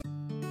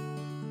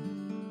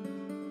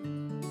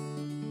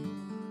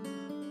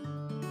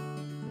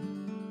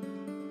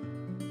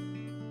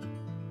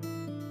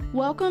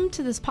Welcome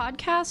to this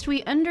podcast.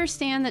 We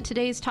understand that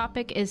today's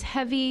topic is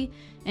heavy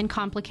and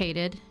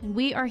complicated, and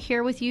we are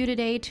here with you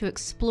today to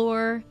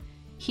explore,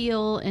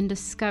 heal, and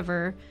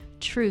discover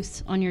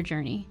truths on your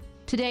journey.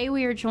 Today,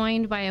 we are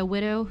joined by a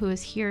widow who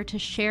is here to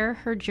share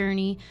her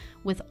journey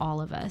with all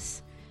of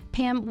us.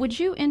 Pam, would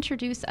you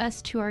introduce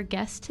us to our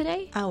guest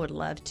today? I would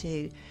love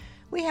to.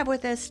 We have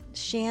with us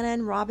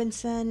Shannon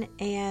Robinson,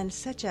 and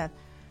such a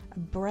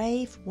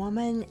brave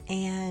woman,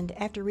 and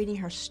after reading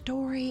her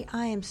story,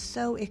 I am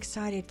so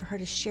excited for her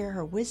to share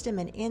her wisdom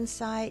and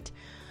insight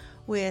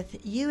with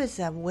you as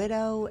a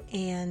widow,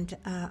 and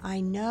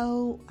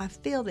I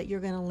feel that you're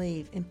going to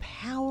leave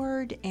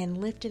empowered and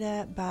lifted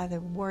up by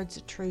the words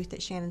of truth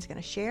that Shannon's going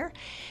to share.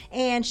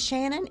 And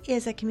Shannon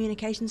is a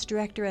communications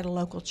director at a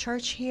local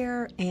church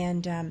here,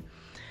 and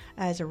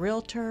as a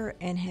realtor,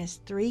 and has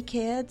 3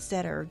 kids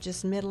that are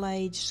just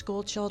middle-aged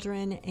school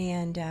children,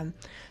 and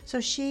so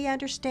she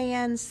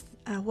understands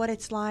what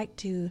it's like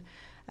to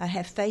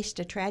have faced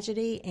a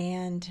tragedy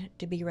and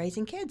to be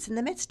raising kids in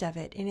the midst of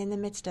it. And in the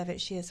midst of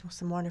it, she has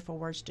some wonderful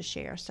words to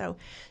share. So,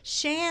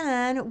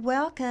 Shannon,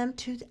 welcome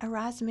to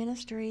Arise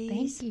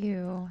Ministries. Thank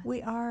you.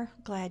 We are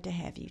glad to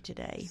have you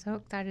today. So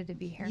excited to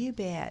be here. You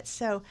bet.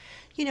 So,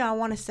 I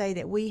want to say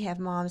that we have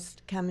moms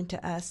coming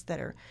to us that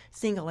are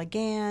single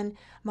again,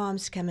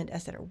 moms coming to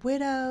us that are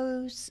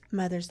widows,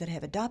 mothers that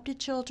have adopted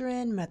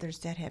children, mothers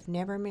that have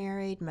never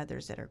married,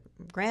 mothers that are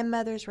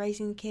grandmothers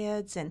raising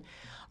kids, and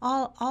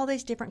all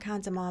these different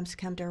kinds of moms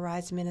come to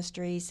Arise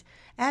Ministries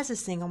as a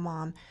single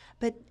mom.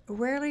 But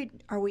rarely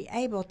are we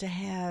able to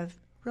have,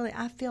 really,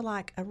 I feel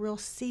like, a real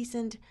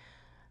seasoned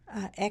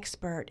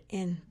expert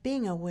in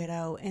being a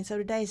widow. And so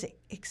today is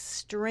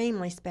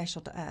extremely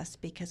special to us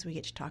because we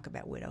get to talk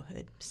about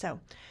widowhood. So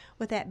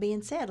with that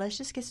being said, let's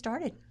just get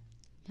started.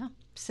 Yeah.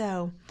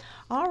 So,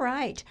 all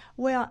right.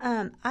 Well,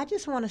 I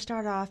just want to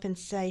start off and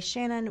say,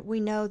 Shannon, we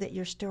know that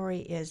your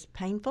story is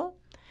painful,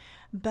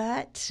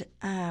 but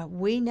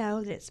we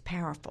know that it's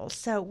powerful.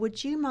 So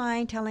would you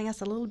mind telling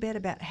us a little bit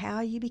about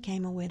how you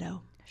became a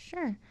widow?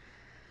 Sure.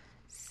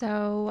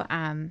 So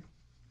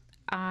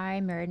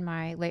I married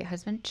my late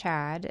husband,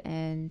 Chad,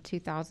 in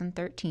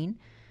 2013,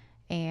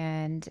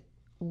 and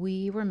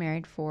we were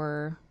married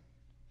for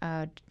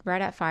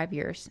right at 5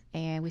 years,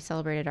 and we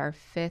celebrated our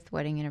 5th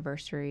wedding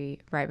anniversary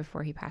right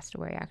before he passed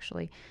away,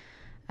 actually.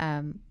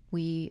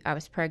 I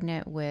was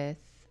pregnant with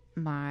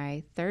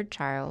my 3rd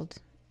child,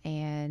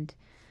 and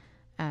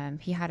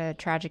he had a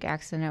tragic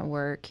accident at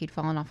work. He'd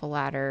fallen off a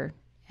ladder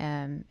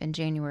in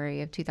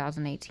January of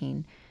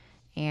 2018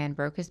 and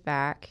broke his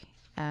back.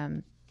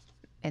 And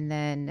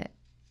then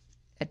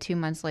 2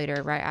 months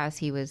later, right as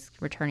he was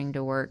returning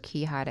to work,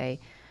 he had a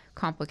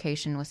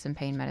complication with some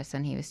pain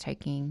medicine he was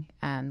taking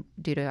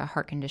due to a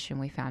heart condition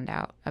we found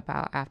out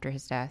about after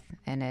his death,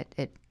 and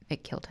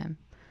it killed him.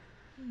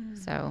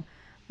 So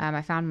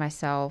I found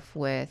myself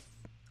with,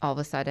 all of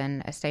a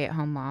sudden, a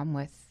stay-at-home mom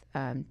with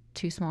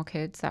 2 small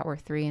kids that were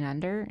 3 and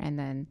under, and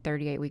then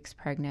 38 weeks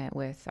pregnant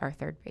with our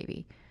 3rd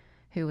baby,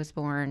 who was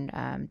born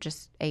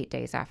just 8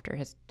 days after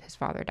his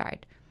father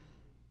died.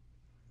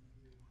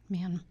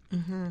 Man,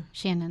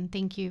 Shannon,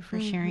 thank you for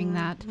sharing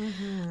that.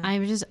 I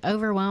was just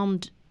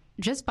overwhelmed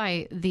just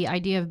by the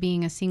idea of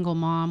being a single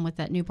mom with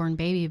that newborn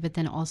baby, but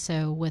then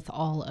also with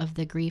all of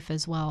the grief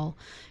as well.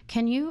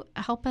 Can you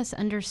help us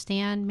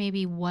understand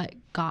maybe what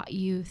got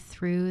you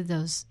through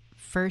those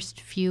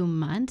first few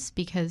months?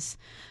 Because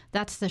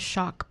that's the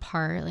shock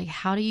part. Like,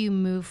 how do you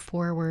move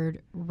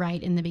forward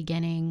right in the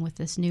beginning with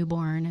this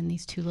newborn and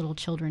these 2 little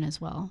children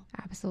as well?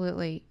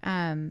 Absolutely.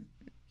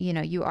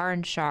 You are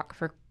in shock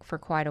for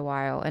quite a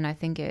while, and I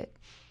think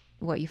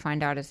what you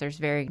find out is there's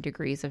varying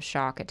degrees of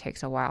shock. It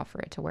takes a while for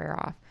it to wear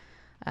off.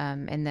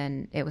 And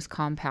then it was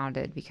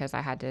compounded because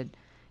I had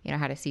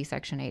a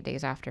C-section 8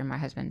 days after my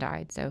husband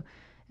died. So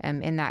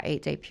in that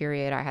 8-day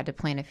period, I had to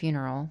plan a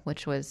funeral,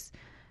 which was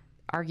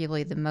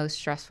arguably the most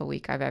stressful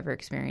week I've ever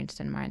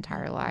experienced in my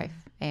entire life.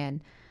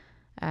 And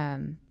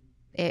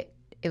it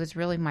was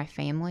really my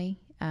family.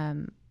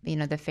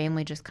 The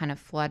family just kind of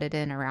flooded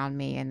in around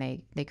me,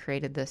 and they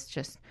created this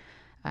just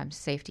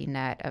safety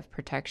net of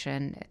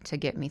protection to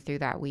get me through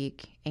that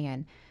week.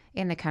 And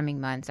in the coming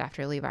months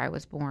after Levi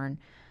was born,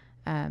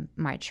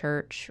 my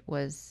church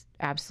was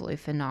absolutely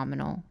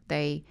phenomenal.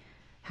 I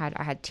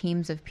had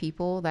teams of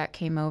people that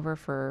came over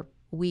for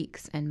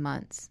weeks and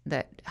months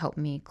that helped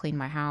me clean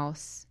my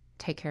house,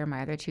 take care of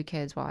my other 2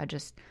 kids while I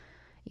just,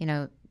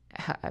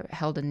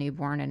 held a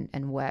newborn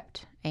and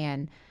wept.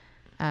 And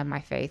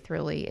my faith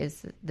really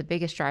is the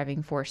biggest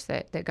driving force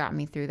that got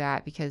me through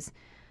that, because,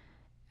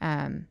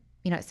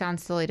 it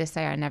sounds silly to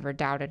say I never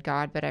doubted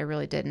God, but I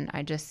really didn't.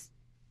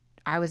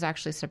 I was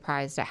actually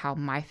surprised at how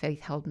my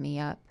faith held me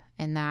up.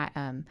 And that,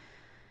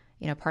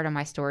 part of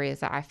my story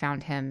is that I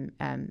found him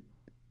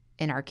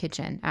in our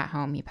kitchen at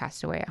home. He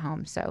passed away at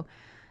home. So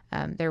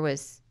there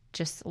was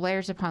just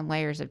layers upon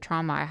layers of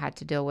trauma I had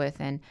to deal with.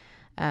 And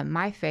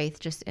my faith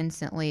just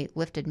instantly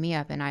lifted me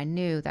up, and I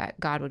knew that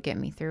God would get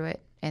me through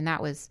it. And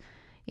that was,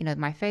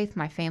 my faith,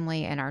 my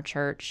family, and our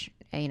church,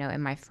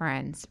 and my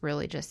friends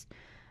really just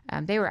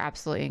they were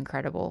absolutely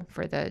incredible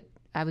for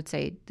I would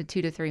say the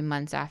 2 to 3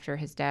 months after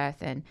his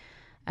death, and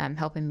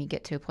helping me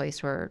get to a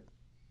place where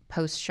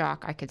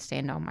post-shock I could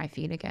stand on my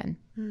feet again.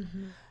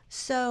 Mm-hmm.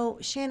 So,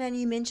 Shannon,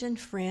 you mentioned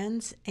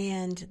friends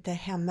and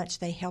how much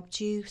they helped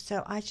you.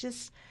 So I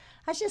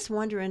was just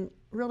wondering,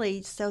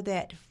 really, so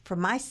that for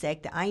my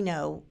sake, that I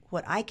know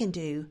what I can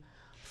do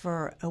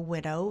for a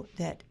widow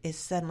that is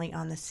suddenly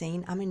on the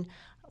scene. I mean,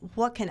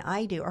 what can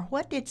I do? Or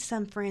what did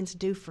some friends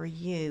do for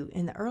you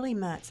in the early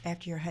months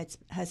after your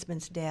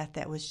husband's death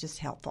that was just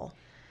helpful?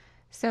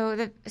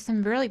 So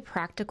some really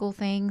practical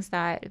things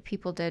that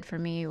people did for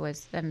me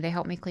was they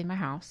helped me clean my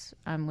house,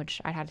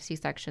 which I had a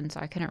C-section, so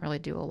I couldn't really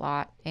do a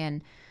lot.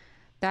 And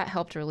that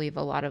helped relieve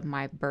a lot of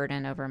my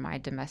burden over my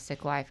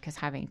domestic life, because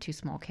having 2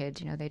 small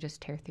kids, they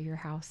just tear through your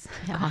house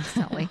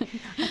constantly.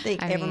 I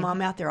think every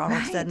mom out there all of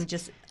a sudden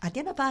just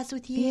identifies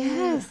with you.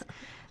 Yes.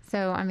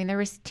 So, there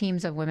was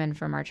teams of women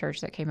from our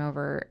church that came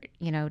over,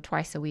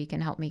 twice a week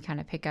and helped me kind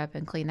of pick up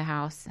and clean the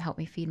house, help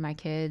me feed my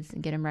kids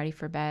and get them ready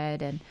for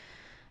bed. And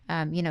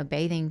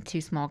bathing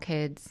 2 small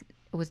kids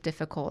was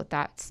difficult at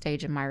that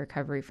stage of my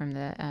recovery from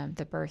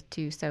the birth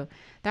too. So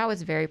that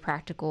was very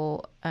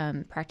practical,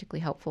 practically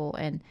helpful.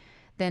 And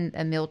then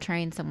a meal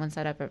train, someone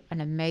set up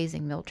an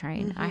amazing meal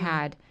train.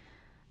 Mm-hmm.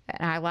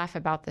 And I laugh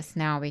about this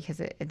now because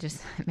it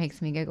just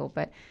makes me giggle,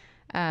 but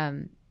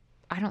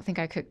I don't think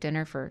I cooked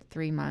dinner for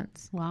 3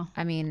 months. Wow.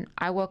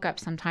 I woke up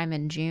sometime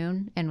in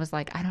June and was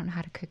like, I don't know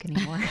how to cook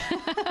anymore.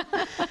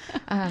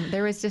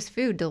 There was just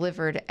food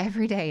delivered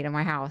every day to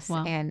my house.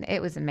 Wow. And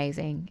it was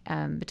amazing.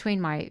 Between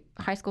my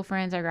high school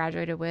friends I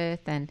graduated with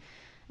and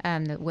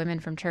the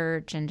women from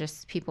church and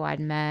just people I'd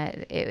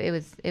met, it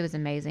was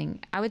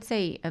amazing. I would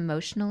say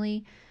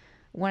emotionally,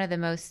 one of the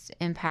most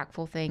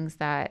impactful things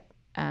that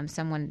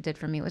someone did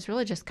for me was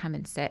really just come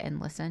and sit and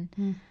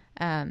listen.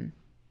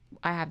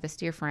 I have this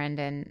dear friend,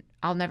 and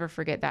I'll never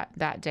forget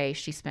that day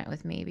she spent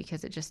with me,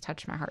 because it just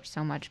touched my heart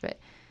so much. But,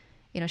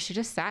 she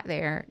just sat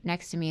there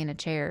next to me in a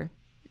chair,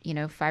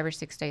 5 or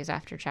 6 days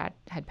after Chad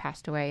had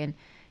passed away. And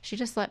she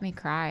just let me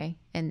cry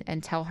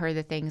and tell her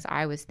the things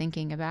I was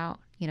thinking about.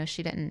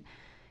 She didn't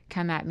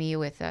come at me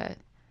with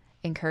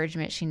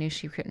encouragement she knew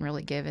she couldn't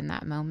really give in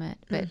that moment.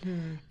 But,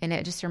 and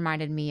it just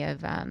reminded me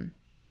of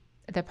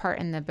the part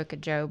in the book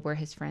of Job where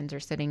his friends are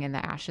sitting in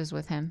the ashes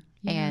with him.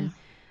 Yeah. And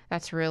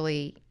that's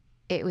really...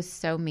 it was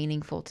so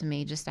meaningful to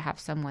me just to have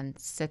someone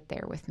sit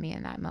there with me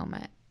in that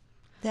moment.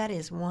 That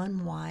is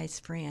one wise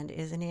friend,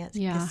 isn't it?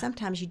 Yeah. Because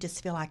sometimes you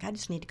just feel like, I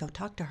just need to go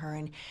talk to her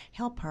and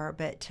help her.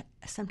 But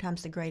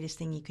sometimes the greatest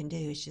thing you can do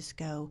is just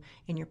go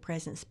in your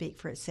presence, speak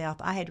for itself.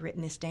 I had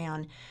written this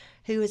down.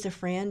 Who is a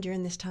friend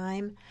during this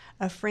time?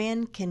 A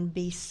friend can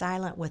be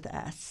silent with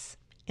us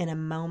in a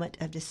moment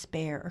of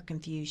despair or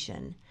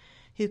confusion,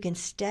 who can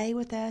stay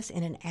with us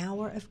in an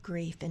hour of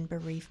grief and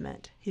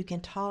bereavement, who can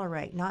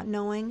tolerate not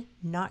knowing,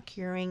 not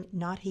curing,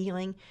 not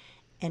healing,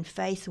 and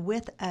face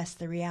with us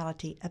the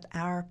reality of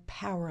our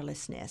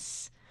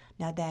powerlessness.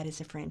 Now that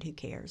is a friend who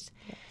cares.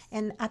 Yes.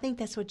 And I think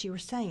that's what you were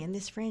saying.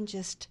 This friend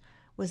just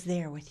was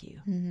there with you.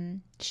 Mm-hmm.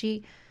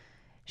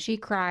 She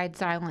cried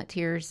silent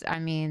tears.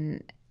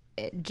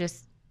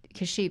 Just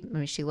because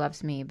she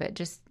loves me, but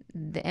just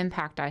the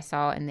impact I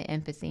saw and the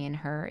empathy in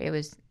her, it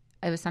was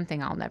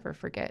something I'll never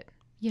forget.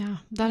 Yeah,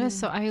 that is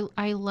so.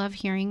 I love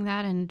hearing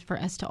that, and for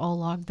us to all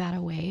log that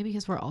away,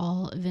 because we're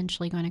all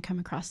eventually going to come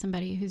across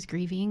somebody who's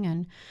grieving,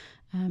 and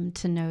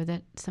to know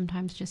that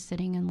sometimes just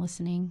sitting and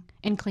listening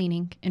and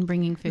cleaning and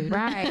bringing food.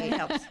 Right. It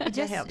helps.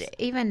 It helps.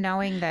 Even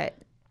knowing that,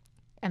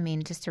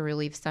 just to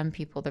relieve some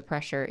people the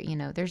pressure,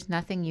 there's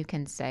nothing you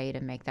can say to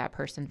make that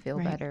person feel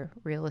better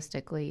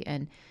realistically,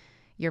 and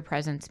your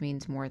presence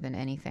means more than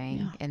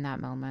anything in that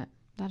moment.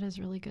 That is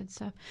really good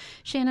stuff.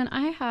 Shannon,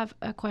 I have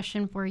a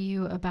question for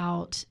you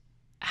about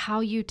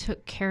how you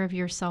took care of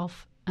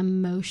yourself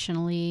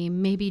emotionally,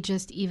 maybe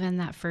just even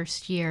that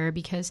first year,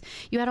 because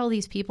you had all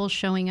these people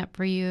showing up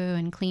for you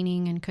and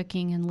cleaning and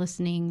cooking and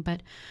listening,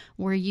 but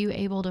were you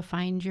able to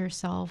find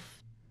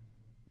yourself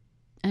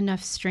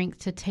enough strength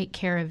to take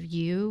care of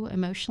you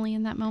emotionally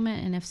in that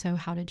moment? And if so,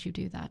 how did you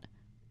do that?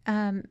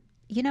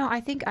 I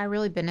think I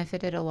really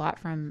benefited a lot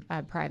from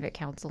private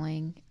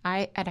counseling.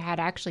 I had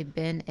actually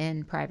been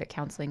in private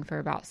counseling for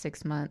about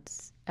 6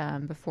 months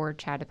before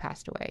Chad had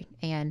passed away.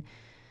 And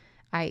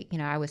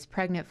I was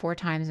pregnant 4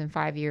 times in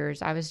 5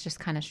 years. I was just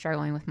kind of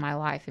struggling with my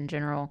life in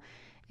general.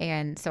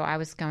 And so I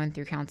was going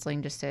through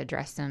counseling just to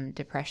address some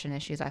depression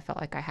issues I felt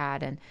like I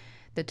had. And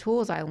the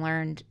tools I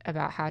learned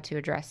about how to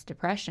address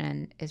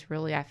depression is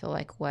really, I feel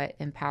like, what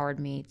empowered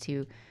me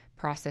to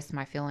process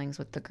my feelings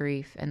with the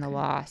grief and the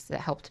loss that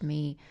helped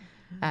me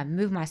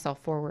move myself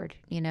forward,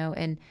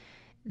 and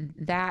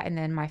that, and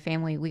then my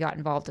family, we got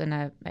involved in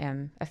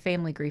a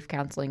family grief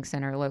counseling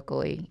center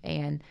locally.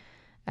 And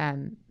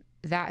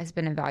that has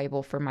been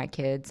invaluable for my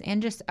kids,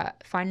 and just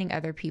finding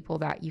other people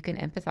that you can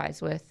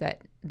empathize with,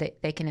 that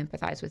they can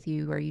empathize with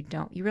you, or you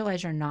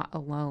realize you're not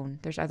alone.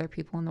 There's other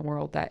people in the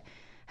world that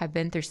have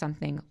been through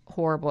something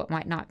horrible. It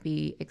might not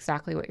be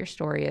exactly what your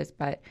story is,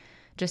 but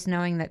just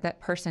knowing that that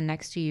person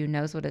next to you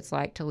knows what it's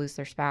like to lose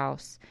their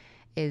spouse,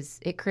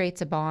 it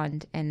creates a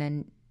bond, and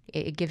then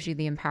it gives you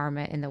the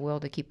empowerment and the will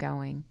to keep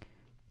going.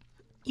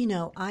 You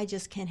know, I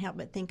just can't help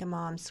but think of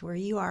moms where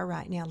you are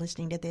right now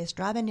listening to this,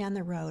 driving down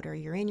the road, or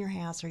you're in your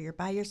house, or you're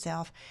by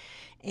yourself,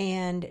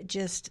 and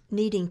just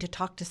needing to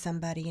talk to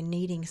somebody and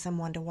needing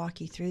someone to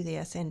walk you through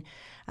this. And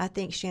I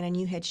think, Shannon,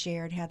 you had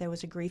shared how there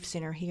was a grief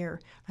center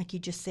here, like you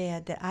just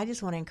said, that I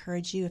just want to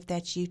encourage you, if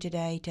that's you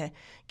today, to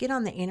get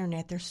on the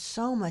internet. There's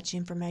so much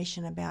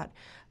information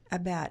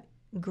about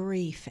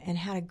grief and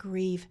how to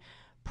grieve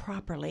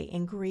properly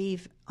and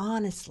grieve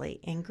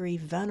honestly and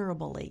grieve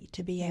vulnerably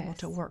to be able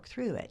to work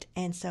through it.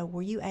 And so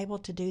were you able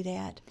to do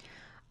that?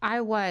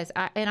 I was,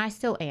 and I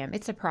still am.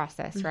 It's a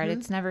process, right?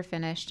 It's never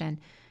finished. And,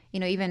 you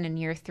know, even in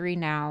year 3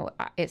 now,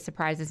 it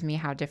surprises me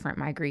how different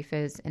my grief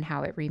is and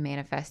how it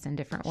remanifests in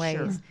different ways.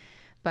 Sure.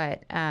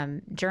 But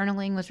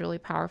journaling was really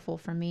powerful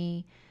for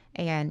me.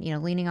 And, you know,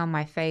 leaning on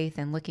my faith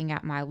and looking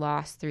at my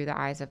loss through the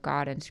eyes of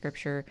God and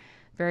Scripture,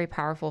 very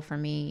powerful for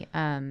me.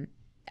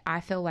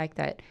 I feel like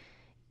that,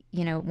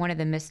 you know, one of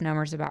the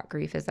misnomers about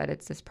grief is that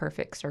it's this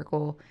perfect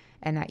circle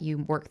and that you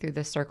work through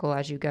the circle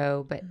as you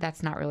go, but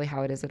that's not really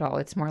how it is at all.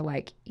 It's more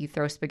like you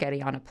throw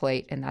spaghetti on a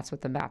plate, and that's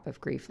what the map of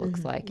grief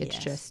looks like. It's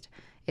just,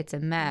 it's a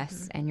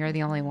mess, and you're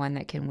the only one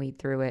that can weed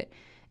through it.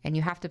 And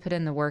you have to put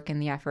in the work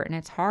and the effort, and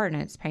it's hard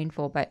and it's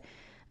painful, but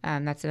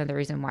that's another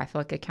reason why I feel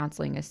like a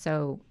counseling is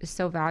so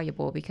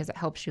valuable, because it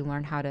helps you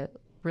learn how to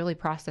really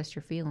process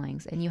your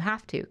feelings. And you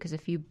have to, because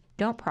if you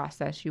don't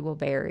process, you will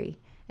bury,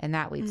 and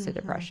that leads to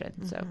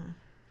depression. So.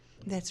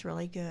 That's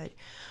really good.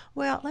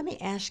 Well, let me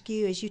ask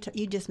you, as you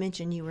just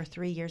mentioned you were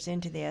 3 years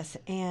into this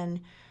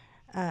and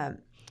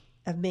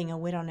of being a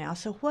widow now.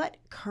 So what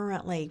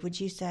currently would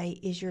you say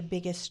is your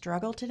biggest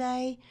struggle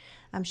today?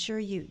 I'm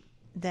sure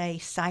they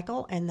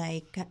cycle and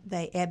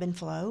they ebb and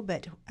flow,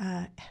 but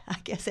I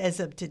guess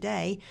as of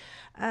today,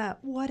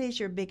 what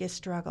is your biggest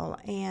struggle?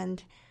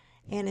 And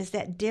is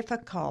that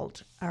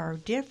difficult or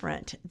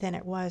different than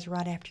it was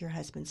right after your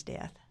husband's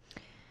death?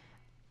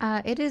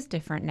 It is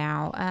different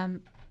now.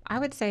 I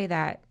would say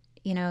that,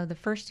 you know, the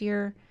first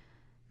year,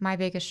 my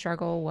biggest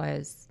struggle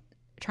was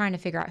trying to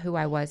figure out who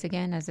I was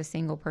again as a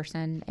single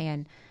person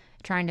and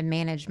trying to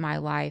manage my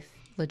life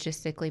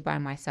logistically by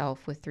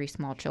myself with 3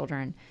 small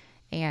children,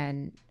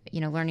 and, you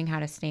know, learning how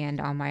to stand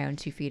on my own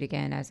 2 feet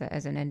again as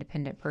an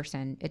independent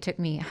person. It took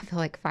me, I feel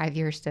like, 5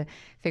 years to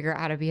figure out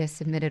how to be a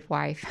submitted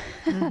wife.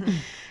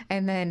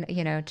 And then,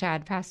 you know,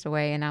 Chad passed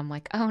away, and I'm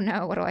like, oh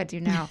no, what do I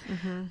do now?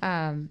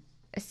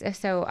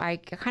 So I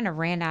kind of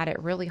ran at it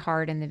really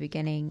hard in the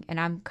beginning, and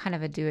I'm kind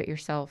of a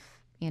do-it-yourself,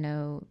 you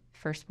know,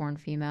 firstborn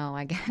female,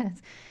 I guess.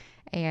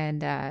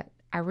 And I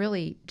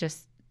really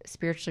just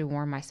spiritually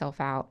wore myself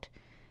out,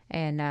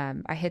 and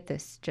I hit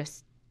this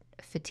just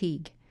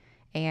fatigue,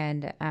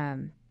 and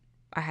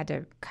I had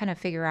to kind of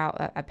figure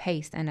out a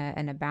pace and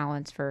a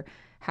balance for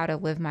how to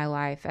live my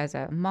life as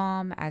a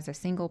mom, as a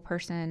single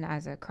person,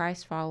 as a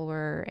Christ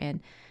follower,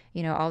 and,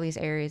 you know, all these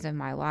areas of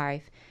my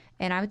life.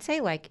 And I would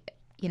say, like,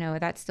 you know,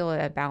 that's still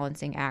a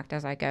balancing act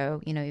as I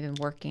go, you know, even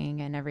working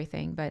and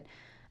everything. But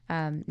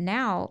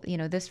now, you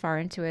know, this far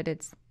into it,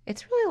 it's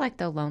really like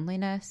the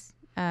loneliness.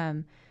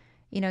 You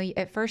know,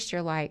 at first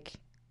you're like,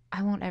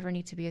 I won't ever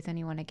need to be with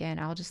anyone again.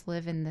 I'll just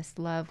live in this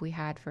love we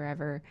had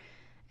forever.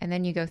 And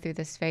then you go through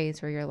this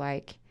phase where you're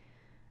like,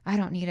 I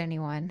don't need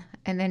anyone.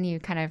 And then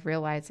you kind of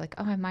realize, like,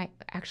 oh, I might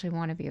actually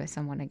want to be with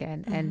someone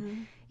again.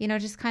 And, you know,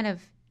 just kind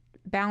of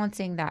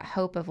balancing that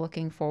hope of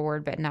looking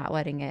forward, but not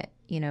letting it,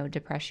 you know,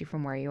 depress you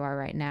from where you are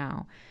right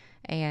now.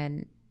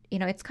 And, you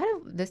know, it's kind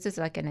of, this is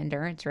like an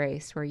endurance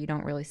race where you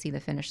don't really see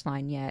the finish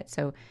line yet.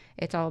 So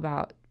it's all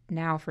about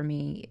now for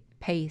me,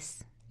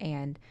 pace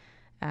and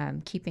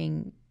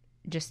keeping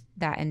just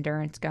that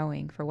endurance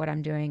going for what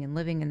I'm doing and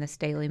living in this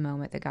daily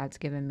moment that God's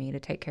given me to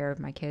take care of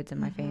my kids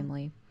and my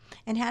family.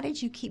 And how did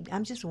you keep,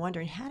 I'm just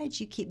wondering, how did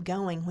you keep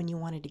going when you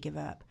wanted to give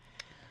up?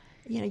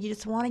 You know, you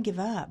just want to give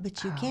up,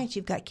 but you can't.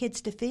 You've got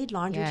kids to feed,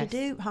 laundry to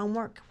do,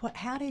 homework. What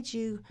did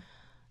you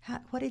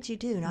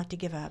do not to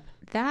give up?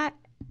 That,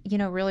 you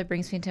know, really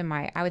brings me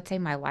to I would say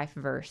my life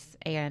verse.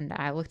 And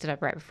I looked it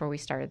up right before we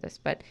started this,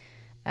 but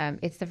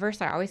it's the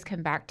verse I always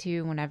come back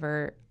to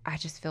whenever I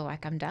just feel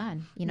like I'm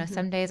done. You know,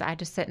 some days I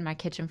just sit in my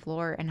kitchen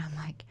floor and I'm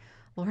like,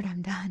 Lord,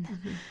 I'm done.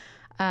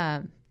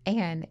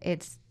 And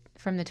it's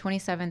from the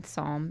 27th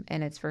Psalm,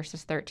 and it's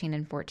verses 13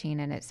 and 14,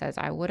 and it says,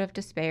 I would have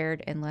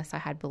despaired unless I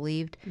had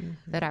believed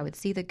that I would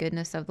see the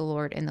goodness of the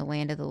Lord in the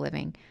land of the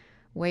living.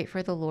 Wait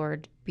for the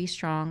Lord, be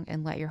strong,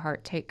 and let your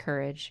heart take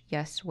courage.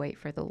 Yes, wait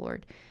for the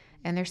Lord.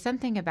 And there's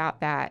something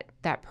about that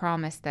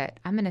promise that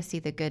I'm going to see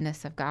the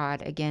goodness of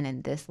God again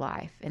in this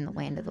life, in the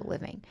land of the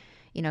living.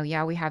 You know,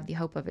 yeah, we have the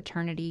hope of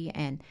eternity,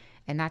 and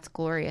that's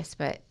glorious,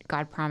 but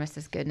God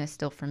promises goodness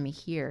still for me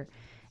here.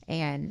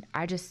 And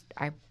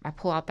I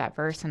pull out that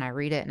verse and I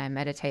read it and I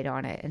meditate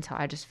on it until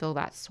I just feel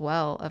that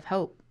swell of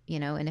hope, you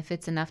know, and if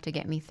it's enough to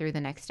get me through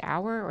the next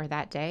hour or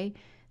that day,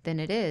 then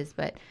it is.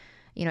 But,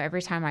 you know,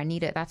 every time I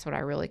need it, that's what I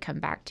really come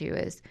back to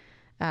is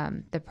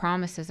the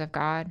promises of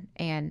God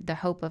and the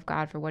hope of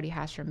God for what he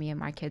has for me and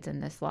my kids in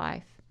this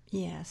life.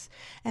 Yes.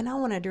 And I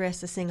want to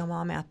address the single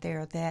mom out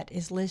there that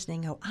is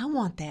listening. Oh, I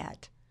want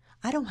that.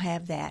 I don't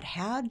have that.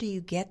 How do you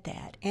get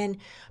that? And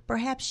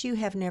perhaps you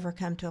have never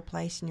come to a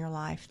place in your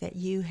life that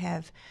you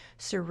have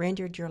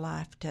surrendered your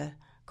life to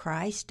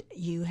Christ.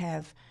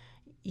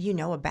 You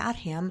know about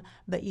him,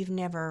 but you've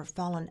never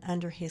fallen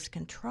under his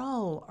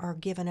control or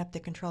given up the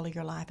control of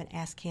your life and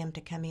asked him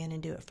to come in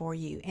and do it for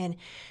you. And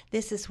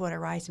this is what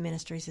Arise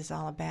Ministries is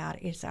all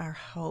about. It's our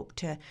hope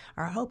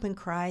in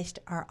Christ,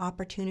 our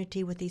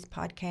opportunity with these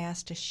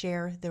podcasts to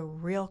share the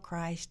real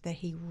Christ, that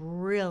he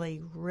really,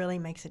 really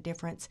makes a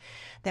difference,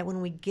 that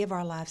when we give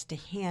our lives to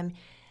him,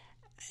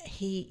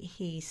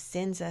 he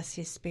sends us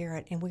his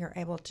Spirit, and we are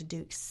able to do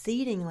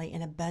exceedingly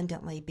and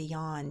abundantly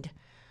beyond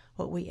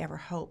what we ever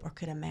hope or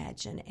could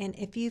imagine. And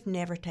if you've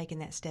never taken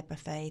that step of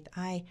faith,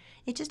 I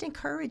just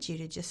encourage you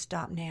to just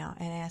stop now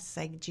and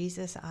say,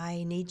 Jesus,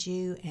 I need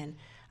you, and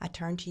I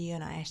turn to you,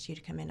 and I ask you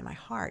to come into my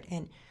heart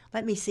and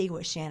let me see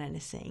what Shannon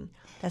is seeing.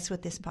 That's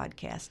what this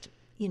podcast,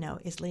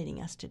 is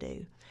leading us to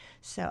do.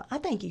 So I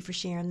thank you for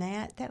sharing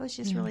that. That was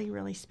just really,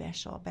 really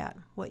special about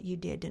what you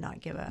did to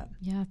not give up.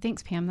 Yeah,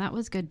 thanks, Pam. That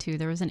was good, too.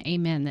 There was an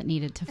amen that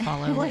needed to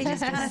follow what you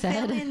just said.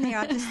 Fell in there.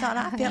 I just thought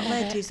I felt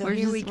led to, so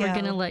here we go. We're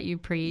going to let you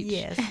preach.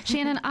 Yes.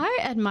 Shannon, I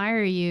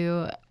admire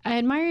you. I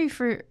admire you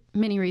for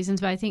many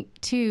reasons, but I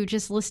think, too,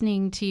 just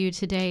listening to you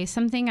today,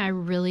 something I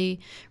really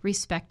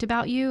respect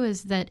about you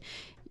is that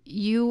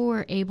you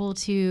were able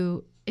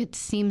to, it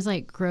seems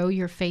like, grow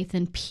your faith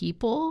in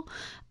people,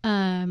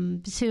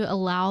 to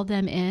allow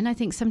them in. I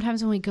think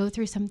sometimes when we go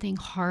through something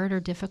hard or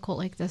difficult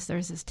like this,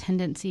 there's this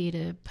tendency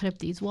to put up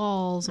these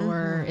walls,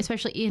 or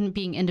especially in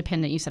being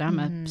independent. You said, I'm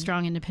a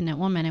strong, independent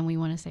woman, and we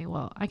want to say,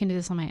 well, I can do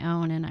this on my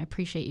own, and I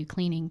appreciate you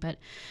cleaning. But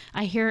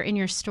I hear in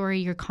your story,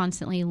 you're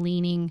constantly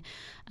leaning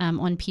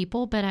on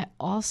people, but I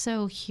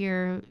also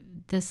hear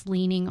this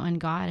leaning on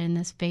God and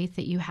this faith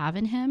that you have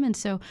in him. And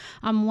so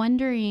I'm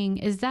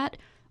wondering,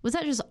 was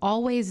that just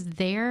always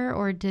there,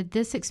 or did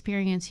this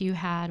experience you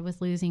had with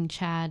losing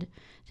Chad,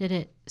 did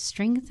it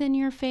strengthen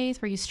your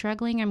faith? Were you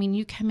struggling? I mean,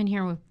 you come in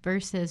here with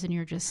verses and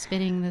you're just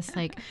spitting this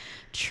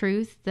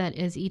truth that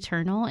is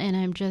eternal, and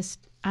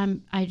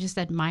I just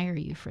admire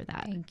you for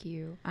that. Thank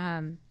you.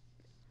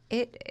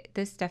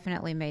 This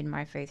definitely made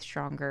my faith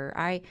stronger.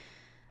 I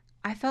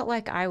felt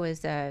like I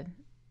was I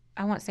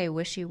won't say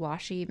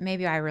wishy-washy.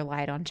 Maybe I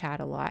relied on Chad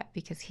a lot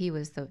because he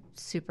was the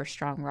super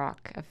strong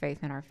rock of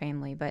faith in our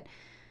family, but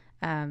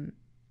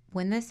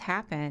when this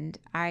happened,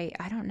 I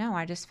don't know,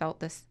 I just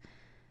felt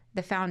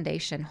the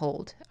foundation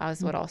hold,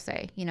 is what I'll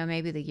say.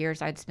 Maybe the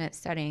years I'd spent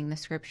studying the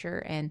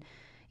scripture and,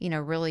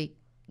 really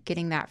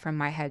getting that from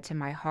my head to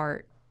my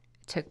heart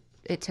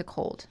took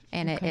hold,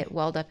 and it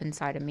welled up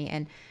inside of me.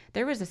 And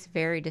there was this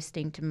very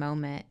distinct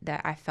moment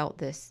that I felt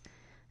this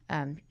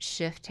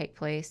shift take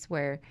place,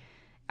 where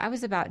I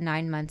was about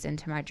 9 months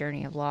into my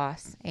journey of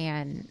loss,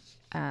 and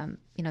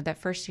that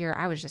first year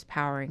I was just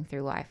powering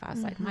through life. I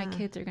was like, my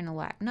kids are going to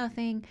lack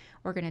nothing.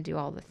 We're going to do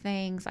all the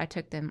things. I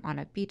took them on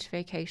a beach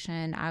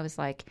vacation. I was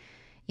like,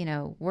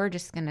 we're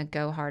just going to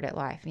go hard at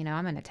life.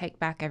 I'm going to take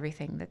back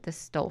everything that this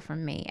stole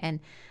from me. And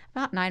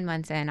about 9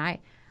 months in, I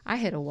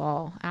hit a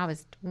wall. I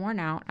was worn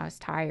out. I was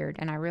tired.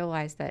 And I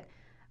realized that,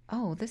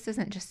 this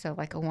isn't just a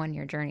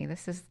 1-year journey.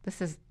 This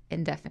is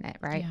indefinite.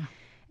 Right. Yeah.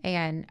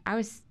 And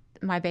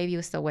my baby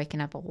was still waking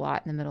up a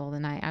lot in the middle of the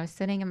night. I was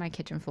sitting in my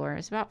kitchen floor. It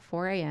was about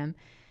 4 a.m.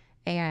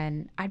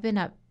 and I'd been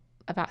up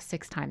about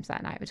 6 times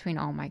that night between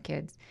all my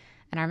kids.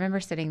 And I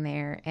remember sitting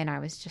there, and I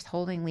was just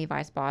holding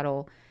Levi's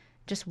bottle,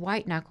 just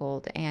white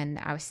knuckled. And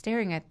I was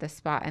staring at the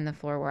spot in the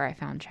floor where I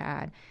found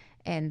Chad.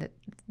 And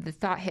the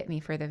thought hit me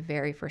for the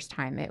very first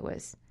time. It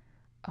was,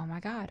 oh my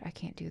God, I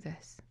can't do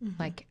this.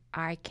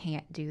 I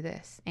can't do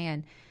this.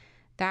 And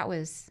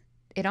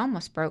it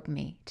almost broke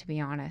me, to be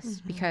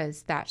honest,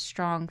 because that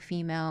strong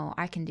female,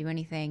 I can do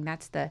anything.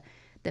 That's the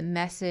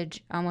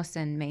message almost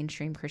in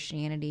mainstream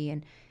Christianity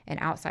and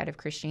outside of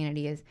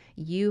Christianity, is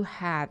you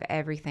have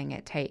everything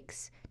it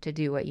takes to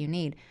do what you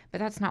need. But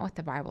that's not what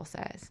the Bible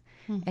says.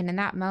 And in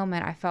that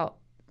moment, I felt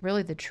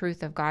really the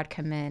truth of God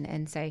come in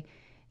and say,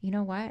 you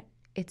know what?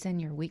 It's in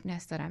your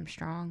weakness that I'm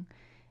strong.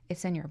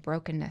 It's in your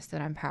brokenness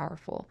that I'm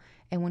powerful.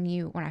 And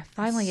when I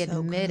finally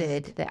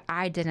admitted that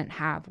I didn't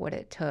have what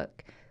it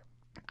took,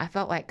 I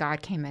felt like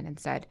God came in and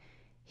said,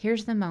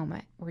 here's the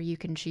moment where you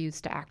can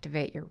choose to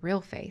activate your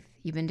real faith.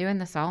 You've been doing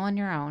this all on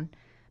your own,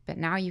 but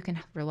now you can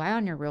rely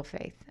on your real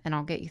faith, and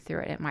I'll get you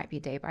through it. It might be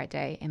day by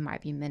day. It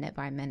might be minute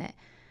by minute.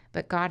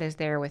 But God is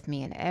there with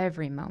me in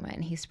every moment,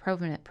 and he's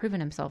proven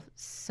himself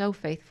so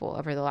faithful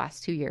over the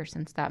last 2 years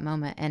since that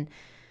moment. And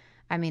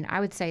I mean, I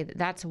would say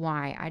that's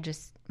why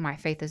my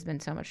faith has been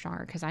so much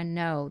stronger, because I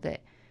know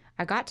that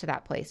I got to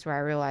that place where I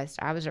realized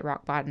I was at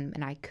rock bottom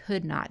and I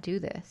could not do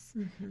this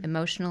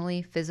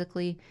emotionally,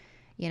 physically.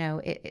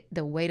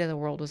 The weight of the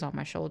world was on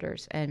my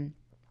shoulders. And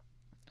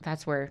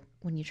that's where,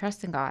 when you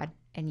trust in God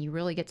and you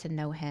really get to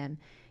know him,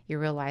 you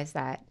realize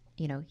that,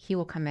 he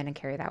will come in and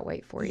carry that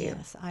weight for you.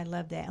 Yes, I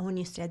love that. And when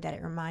you said that,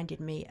 it reminded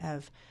me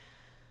of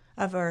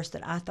a verse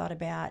that I thought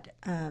about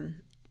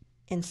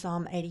in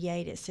Psalm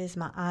 88, it says,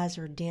 "My eyes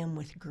are dim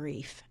with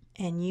grief."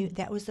 And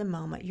that was the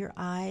moment. Your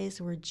eyes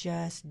were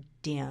just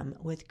dim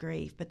with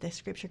grief. But the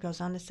scripture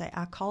goes on to say,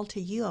 "I call to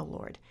you, O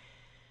Lord."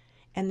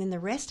 And then the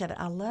rest of it,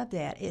 I love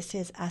that. It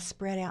says, "I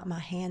spread out my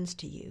hands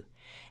to you."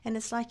 And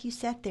it's like you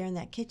sat there in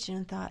that kitchen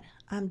and thought,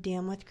 "I'm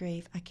dim with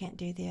grief. I can't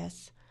do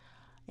this.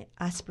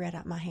 I spread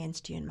out my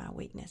hands to you in my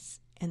weakness."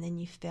 And then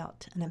you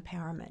felt an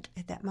empowerment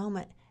at that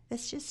moment.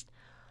 That's just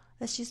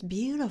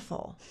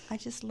beautiful. I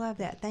just love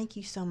that. Thank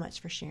you so much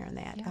for sharing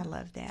that. Yeah. I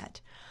love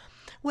that.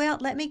 Well,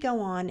 let me go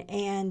on,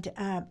 and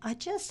I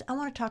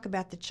want to talk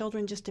about the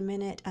children just a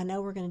minute. I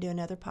know we're going to do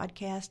another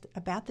podcast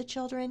about the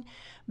children,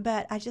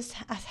 but I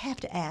have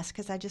to ask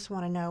because I just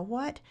want to know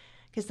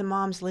because the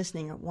moms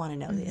listening want to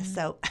know this,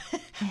 so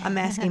I'm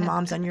asking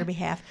moms on your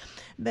behalf.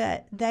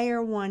 But they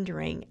are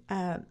wondering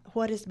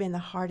what has been the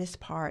hardest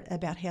part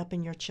about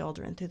helping your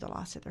children through the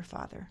loss of their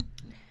father?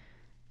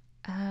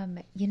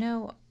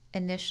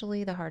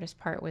 Initially the hardest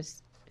part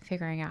was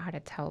figuring out how to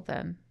tell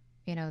them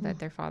that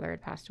their father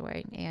had passed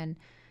away, and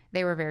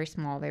they were very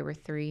small. They were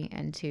 3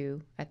 and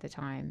 2 at the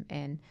time,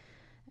 and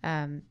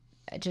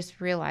just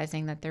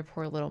realizing that their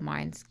poor little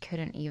minds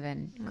couldn't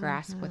even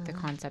grasp what the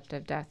concept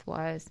of death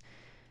was,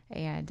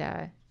 and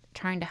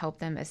trying to help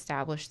them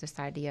establish this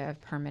idea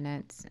of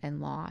permanence and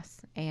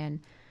loss.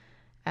 And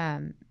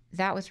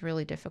that was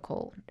really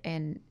difficult,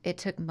 and it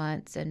took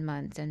months and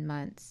months and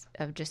months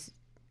of just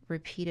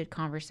repeated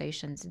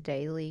conversations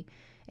daily.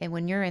 And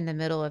when you're in the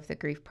middle of the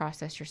grief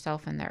process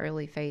yourself in the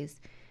early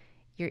phase,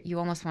 you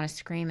almost want to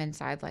scream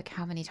inside, like,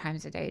 how many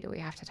times a day do we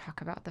have to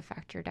talk about the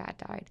fact your dad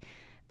died?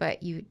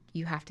 But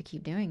you have to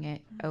keep doing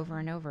it over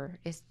and over.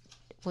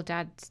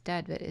 Dad's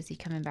dead, but is he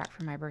coming back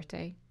for my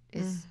birthday?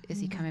 Is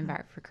he coming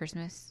back for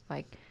Christmas?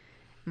 Like,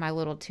 my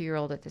little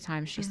 2-year-old at the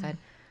time, she said,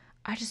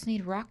 "I just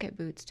need rocket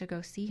boots to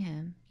go see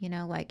him."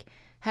 Like,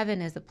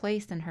 heaven is a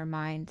place in her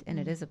mind, and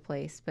it is a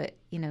place, but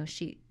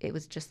it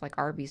was just like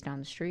Arby's down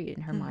the street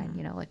in her mind,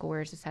 like, well,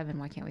 where's this heaven?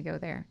 Why can't we go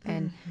there?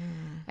 And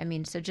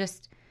so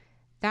just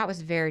that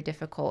was very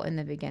difficult in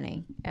the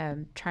beginning,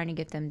 trying to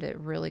get them to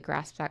really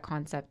grasp that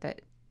concept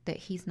that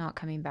he's not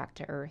coming back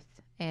to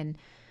earth. And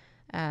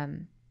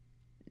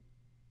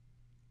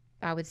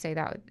I would say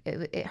that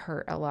it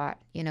hurt a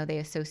lot. They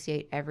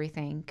associate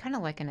everything kind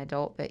of like an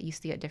adult, but you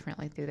see it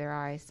differently through their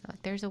eyes.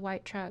 Like, there's a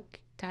white truck.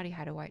 Daddy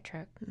had a white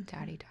truck.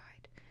 Daddy died.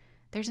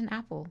 There's an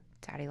apple.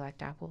 Daddy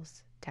liked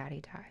apples.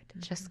 Daddy died.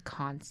 Just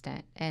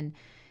constant. And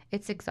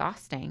it's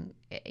exhausting,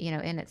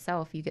 in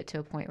itself. You get to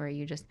a point where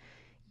you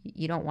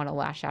don't want to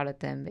lash out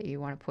at them, but you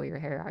want to pull your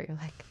hair out. You're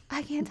like,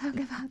 I can't talk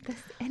about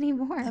this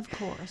anymore. Of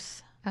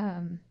course.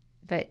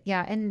 But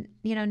yeah, and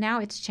now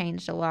it's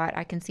changed a lot.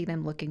 I can see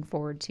them looking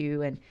forward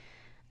to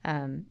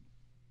and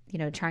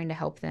trying to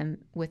help them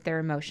with their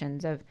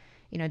emotions of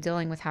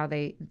dealing with how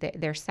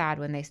they're sad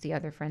when they see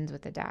other friends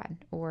with a dad,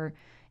 or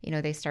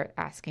they start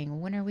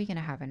asking, when are we going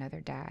to have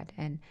another dad?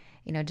 And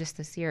just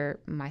this year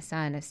my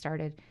son has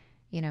started,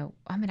 I'm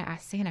going to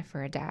ask Santa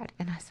for a dad.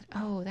 And I said,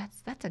 oh,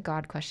 that's a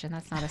God question.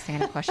 That's not a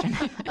Santa question.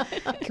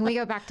 Can we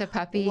go back to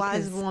puppy?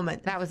 Wise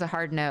woman. That was a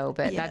hard no,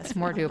 but that's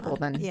more doable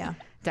than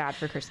dad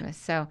for Christmas.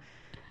 So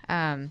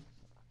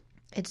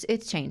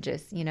it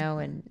changes,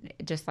 and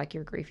just like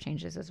your grief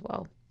changes as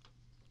well.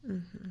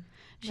 Mm-hmm.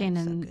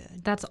 Shannon,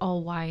 that's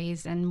all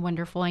wise and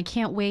wonderful. I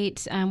can't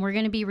wait. We're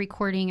going to be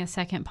recording a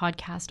second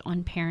podcast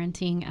on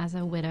parenting as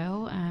a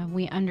widow.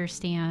 We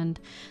understand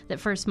that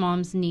first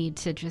moms need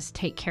to just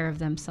take care of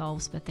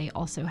themselves, but they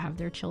also have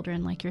their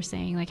children, like you're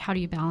saying. Like, how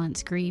do you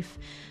balance grief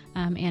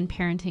and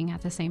parenting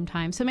at the same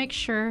time? So make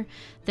sure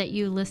that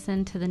you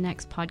listen to the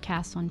next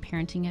podcast on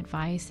parenting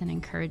advice and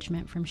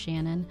encouragement from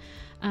Shannon.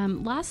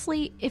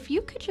 Lastly, if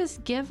you could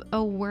just give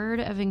a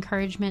word of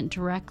encouragement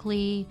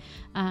directly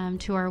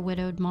to our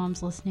widowed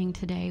moms listening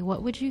today,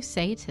 what would you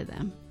say to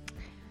them?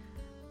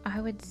 I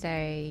would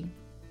say,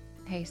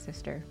 hey,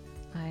 sister,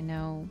 I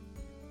know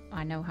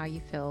how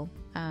you feel.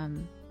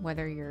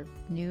 Whether you're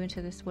new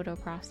into this widow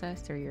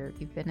process or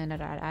you've been in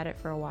it at it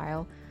for a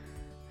while,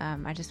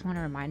 I just want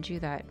to remind you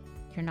that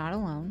you're not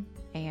alone.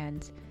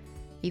 And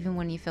even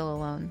when you feel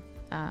alone,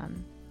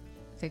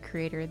 the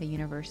creator of the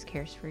universe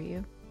cares for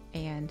you.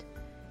 And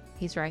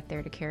he's right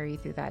there to carry you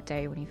through that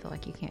day when you feel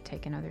like you can't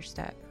take another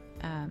step.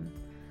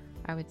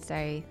 I would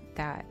say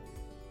that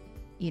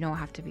you don't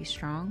have to be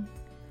strong.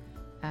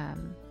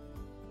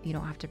 You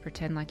don't have to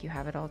pretend like you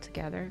have it all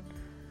together.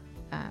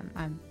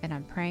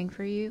 I'm praying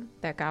for you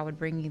that God would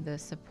bring you the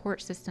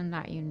support system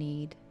that you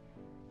need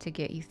to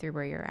get you through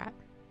where you're at.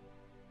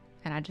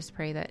 And I just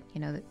pray that,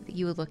 that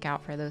you would look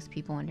out for those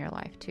people in your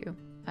life too.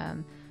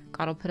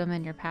 God will put them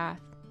in your path.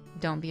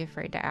 Don't be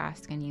afraid to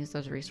ask and use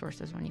those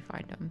resources when you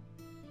find them.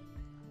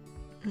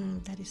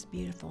 That is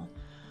beautiful.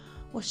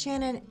 Well,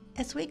 Shannon,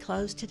 as we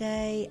close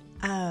today,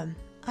 I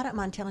don't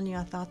mind telling you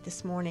I thought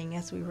this morning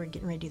as we were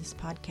getting ready to do this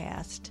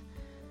podcast,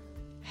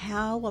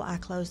 how will I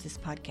close this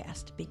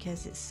podcast?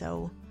 Because it's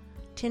so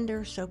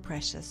tender, so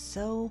precious,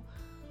 so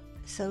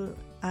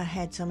I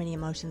had so many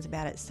emotions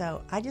about it.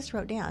 So I just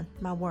wrote down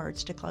my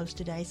words to close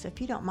today. So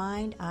if you don't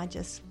mind, I'm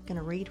just going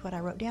to read what I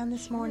wrote down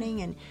this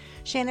morning. And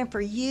Shannon,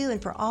 for you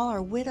and for all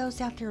our widows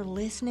out there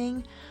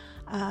listening,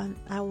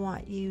 I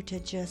want you to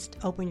just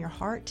open your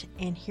heart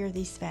and hear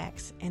these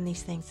facts and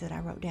these things that I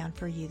wrote down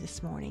for you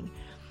this morning.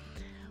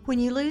 When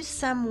you lose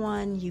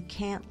someone you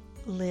can't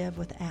live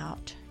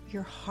without,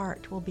 your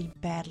heart will be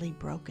badly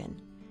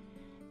broken.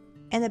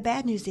 And the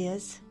bad news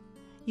is,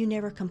 you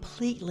never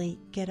completely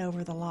get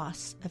over the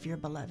loss of your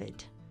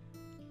beloved.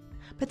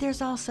 But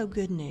there's also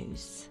good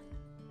news.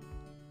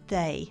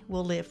 They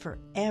will live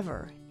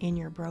forever in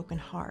your broken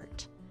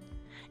heart.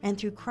 And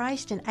through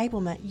Christ's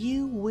enablement,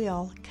 you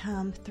will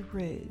come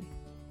through.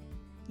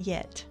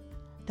 Yet,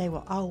 they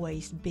will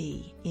always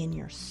be in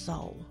your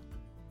soul.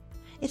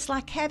 It's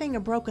like having a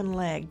broken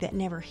leg that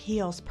never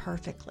heals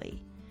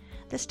perfectly,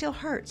 that still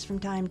hurts from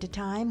time to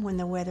time when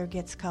the weather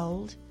gets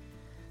cold.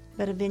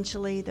 But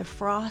eventually the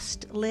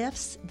frost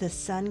lifts, the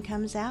sun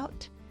comes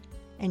out,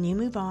 and you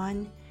move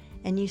on,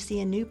 and you see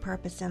a new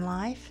purpose in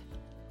life.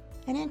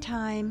 And in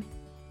time,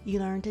 you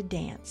learn to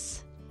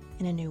dance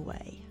in a new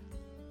way.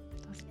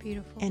 That's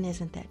beautiful. And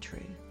isn't that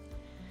true?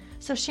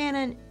 So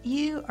Shannon,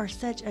 you are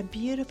such a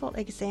beautiful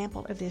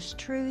example of this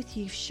truth.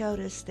 You've showed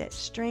us that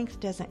strength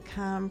doesn't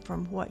come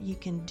from what you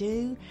can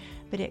do,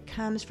 but it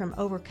comes from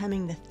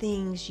overcoming the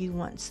things you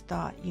once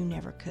thought you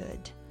never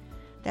could.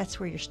 That's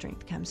where your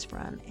strength comes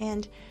from.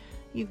 And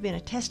you've been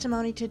a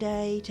testimony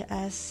today to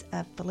us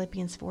of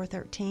Philippians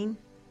 4:13,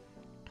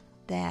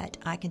 that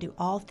I can do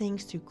all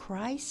things through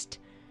Christ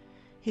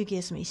who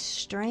gives me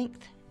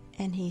strength.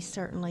 And he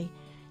certainly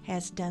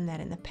has done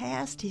that in the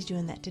past. He's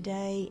doing that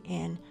today.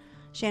 And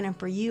Shannon,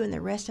 for you and the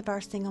rest of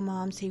our single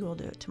moms, he will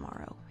do it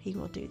tomorrow. He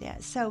will do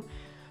that. So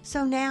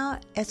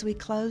now, as we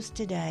close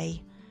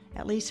today,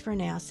 at least for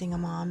now, single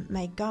mom,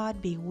 may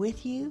God be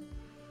with you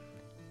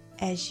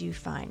as you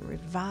find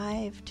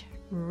revived,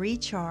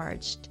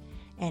 recharged,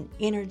 and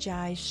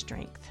energized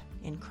strength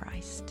in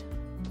Christ.